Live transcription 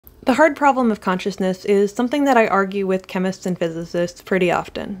The hard problem of consciousness is something that I argue with chemists and physicists pretty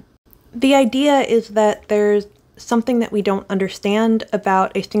often. The idea is that there's something that we don't understand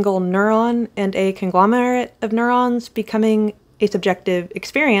about a single neuron and a conglomerate of neurons becoming a subjective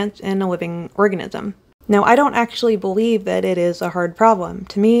experience in a living organism. Now, I don't actually believe that it is a hard problem.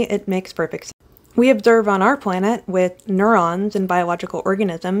 To me, it makes perfect sense. We observe on our planet with neurons and biological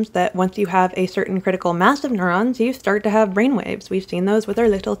organisms that once you have a certain critical mass of neurons, you start to have brainwaves. We've seen those with our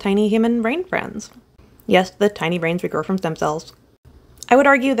little tiny human brain friends. Yes, the tiny brains we grow from stem cells. I would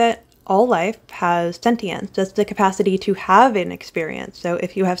argue that all life has sentience. That's the capacity to have an experience. So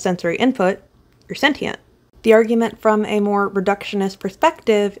if you have sensory input, you're sentient. The argument from a more reductionist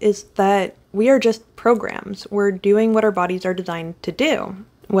perspective is that we are just programs. We're doing what our bodies are designed to do.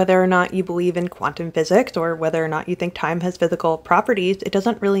 Whether or not you believe in quantum physics or whether or not you think time has physical properties, it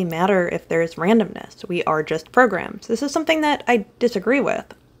doesn't really matter if there's randomness. We are just programs. This is something that I disagree with.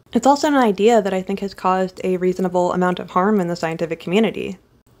 It's also an idea that I think has caused a reasonable amount of harm in the scientific community.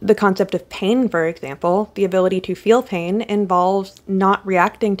 The concept of pain, for example, the ability to feel pain, involves not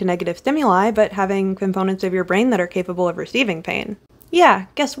reacting to negative stimuli, but having components of your brain that are capable of receiving pain. Yeah,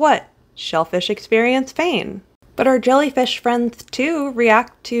 guess what? Shellfish experience pain. But our jellyfish friends, too,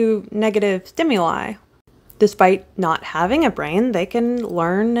 react to negative stimuli. Despite not having a brain, they can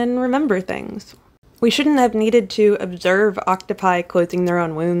learn and remember things. We shouldn't have needed to observe octopi closing their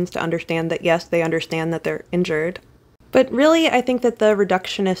own wounds to understand that, yes, they understand that they're injured. But really, I think that the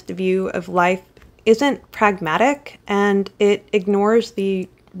reductionist view of life isn't pragmatic, and it ignores the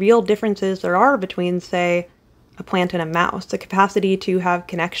real differences there are between, say, a plant and a mouse. The capacity to have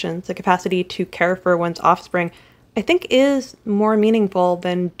connections, the capacity to care for one's offspring, I think is more meaningful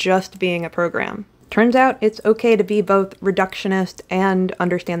than just being a program. Turns out it's okay to be both reductionist and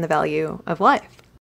understand the value of life.